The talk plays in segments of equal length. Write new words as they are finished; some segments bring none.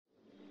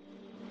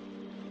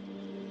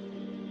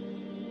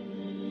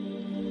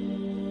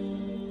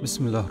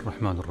بسم الله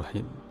الرحمن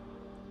الرحيم.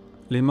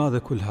 لماذا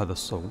كل هذا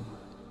الصوم؟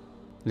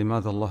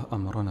 لماذا الله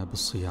أمرنا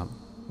بالصيام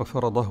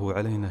وفرضه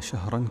علينا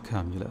شهرا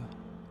كاملا؟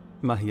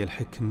 ما هي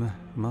الحكمة؟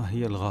 ما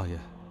هي الغاية؟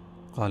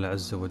 قال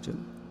عز وجل: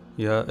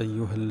 يا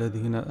أيها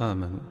الذين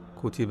آمنوا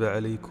كتب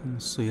عليكم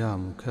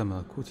الصيام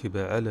كما كتب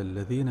على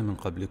الذين من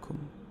قبلكم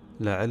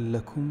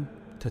لعلكم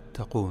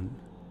تتقون.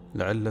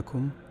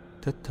 لعلكم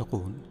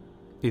تتقون.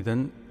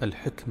 إذن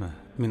الحكمة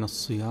من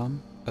الصيام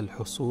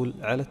الحصول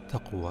على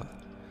التقوى.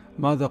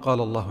 ماذا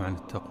قال الله عن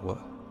التقوى؟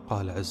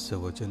 قال عز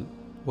وجل: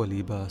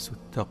 ولباس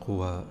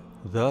التقوى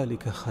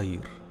ذلك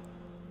خير.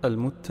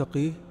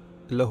 المتقي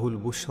له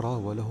البشرى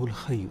وله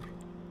الخير.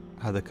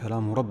 هذا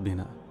كلام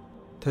ربنا.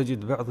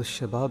 تجد بعض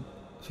الشباب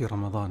في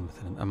رمضان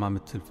مثلا أمام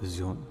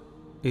التلفزيون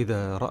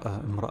إذا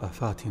رأى امرأة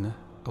فاتنة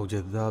أو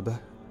جذابة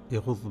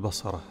يغض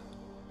بصره،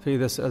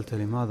 فإذا سألت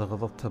لماذا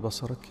غضضت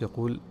بصرك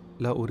يقول: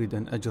 لا أريد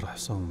أن أجرح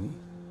صومي.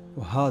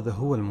 وهذا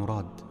هو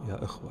المراد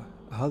يا إخوة،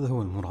 هذا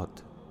هو المراد،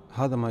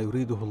 هذا ما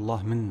يريده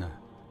الله منا،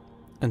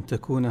 أن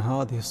تكون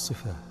هذه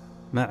الصفة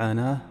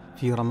معنا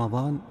في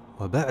رمضان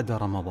وبعد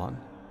رمضان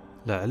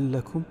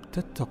لعلكم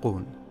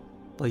تتقون.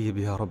 طيب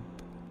يا رب،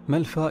 ما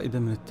الفائدة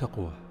من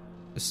التقوى؟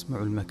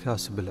 اسمعوا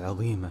المكاسب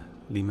العظيمة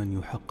لمن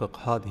يحقق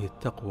هذه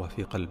التقوى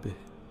في قلبه.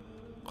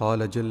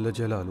 قال جل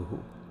جلاله: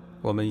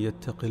 ومن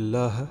يتق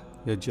الله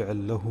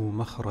يجعل له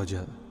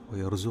مخرجا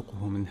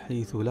ويرزقه من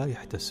حيث لا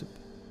يحتسب.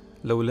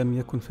 لو لم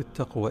يكن في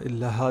التقوى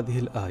إلا هذه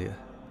الآية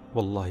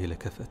والله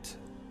لكفت.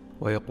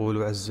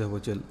 ويقول عز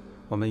وجل: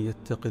 ومن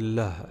يتق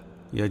الله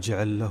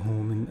يجعل له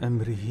من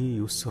أمره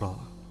يسرا،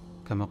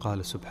 كما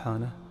قال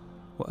سبحانه: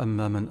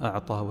 وأما من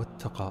أعطى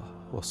واتقى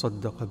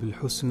وصدق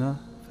بالحسنى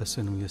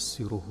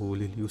فسنيسره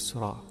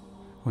لليسرى.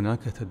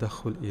 هناك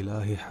تدخل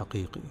إلهي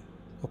حقيقي،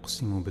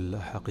 أقسم بالله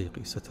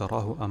حقيقي،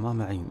 ستراه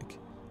أمام عينك.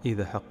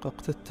 إذا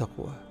حققت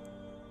التقوى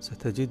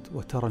ستجد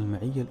وترى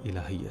المعية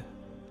الإلهية.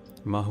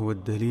 ما هو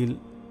الدليل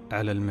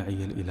على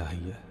المعية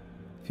الإلهية؟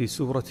 في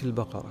سورة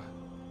البقرة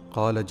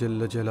قال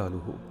جل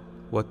جلاله: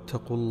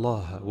 واتقوا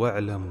الله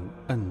واعلموا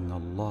أن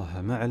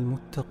الله مع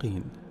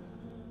المتقين.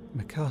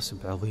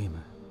 مكاسب عظيمة.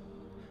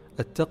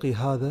 التقي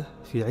هذا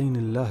في عين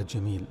الله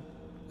جميل،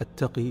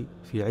 التقي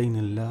في عين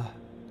الله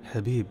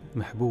حبيب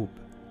محبوب.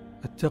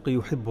 التقي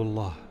يحب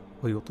الله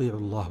ويطيع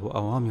الله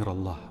وأوامر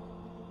الله.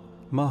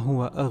 ما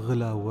هو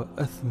أغلى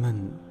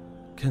وأثمن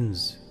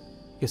كنز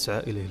يسعى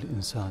إليه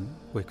الإنسان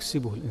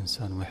ويكسبه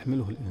الإنسان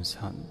ويحمله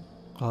الإنسان؟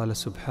 قال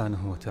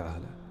سبحانه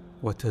وتعالى: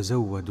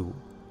 وتزودوا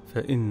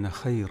فإن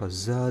خير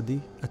الزاد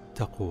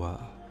التقوى.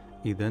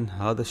 إذن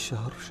هذا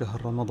الشهر،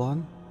 شهر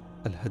رمضان،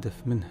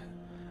 الهدف منه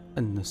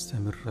أن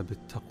نستمر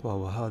بالتقوى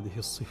وهذه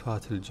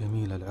الصفات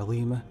الجميلة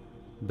العظيمة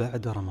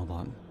بعد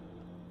رمضان.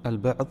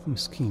 البعض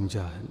مسكين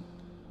جاهل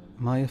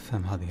ما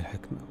يفهم هذه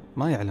الحكمة،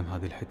 ما يعلم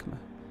هذه الحكمة،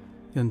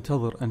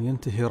 ينتظر أن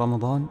ينتهي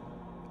رمضان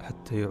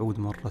حتى يعود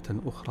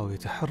مرة أخرى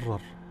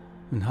ويتحرر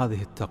من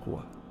هذه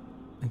التقوى.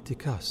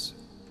 انتكاس.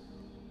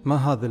 ما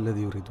هذا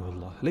الذي يريده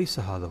الله، ليس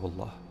هذا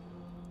والله.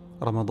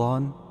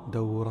 رمضان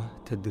دورة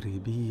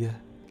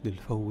تدريبية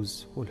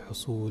للفوز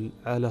والحصول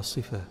على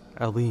صفة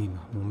عظيمة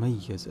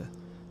مميزة،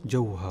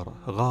 جوهرة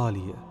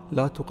غالية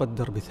لا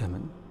تقدر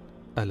بثمن،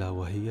 ألا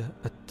وهي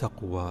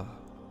التقوى.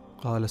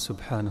 قال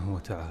سبحانه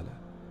وتعالى: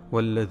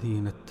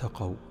 والذين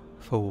اتقوا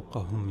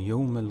فوقهم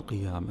يوم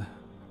القيامة.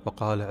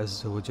 وقال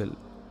عز وجل: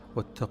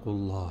 واتقوا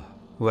الله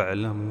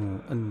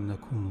واعلموا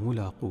أنكم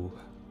ملاقوه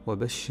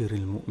وبشر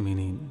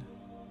المؤمنين.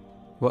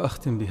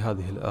 وأختم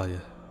بهذه الآية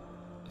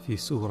في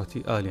سورة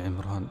آل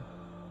عمران: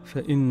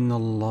 فإن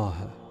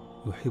الله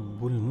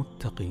يحب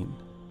المتقين.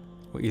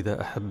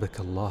 وإذا أحبك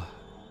الله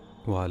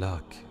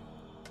والاك،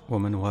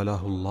 ومن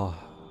والاه الله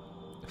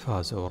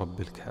فاز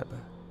ورب الكعبة،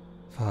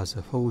 فاز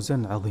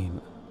فوزا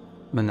عظيما.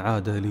 من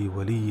عاد لي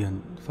وليا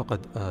فقد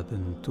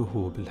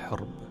آذنته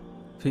بالحرب.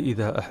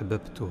 فإذا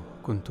أحببته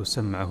كنت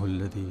سمعه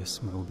الذي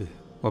يسمع به،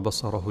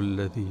 وبصره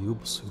الذي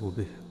يبصر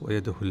به،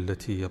 ويده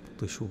التي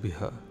يبطش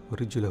بها،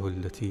 ورجله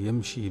التي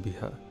يمشي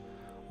بها.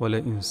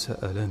 ولئن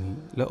سألني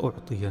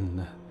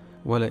لأعطينه،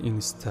 ولئن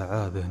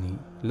استعاذني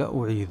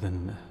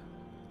لأعيذنه.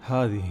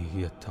 هذه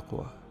هي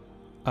التقوى،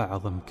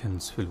 أعظم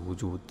كنز في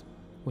الوجود،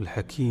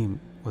 والحكيم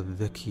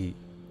والذكي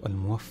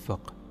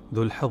والموفق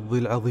ذو الحظ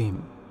العظيم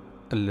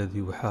الذي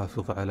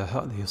يحافظ على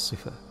هذه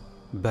الصفة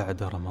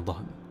بعد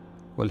رمضان.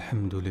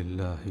 والحمد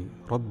لله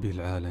رب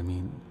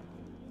العالمين.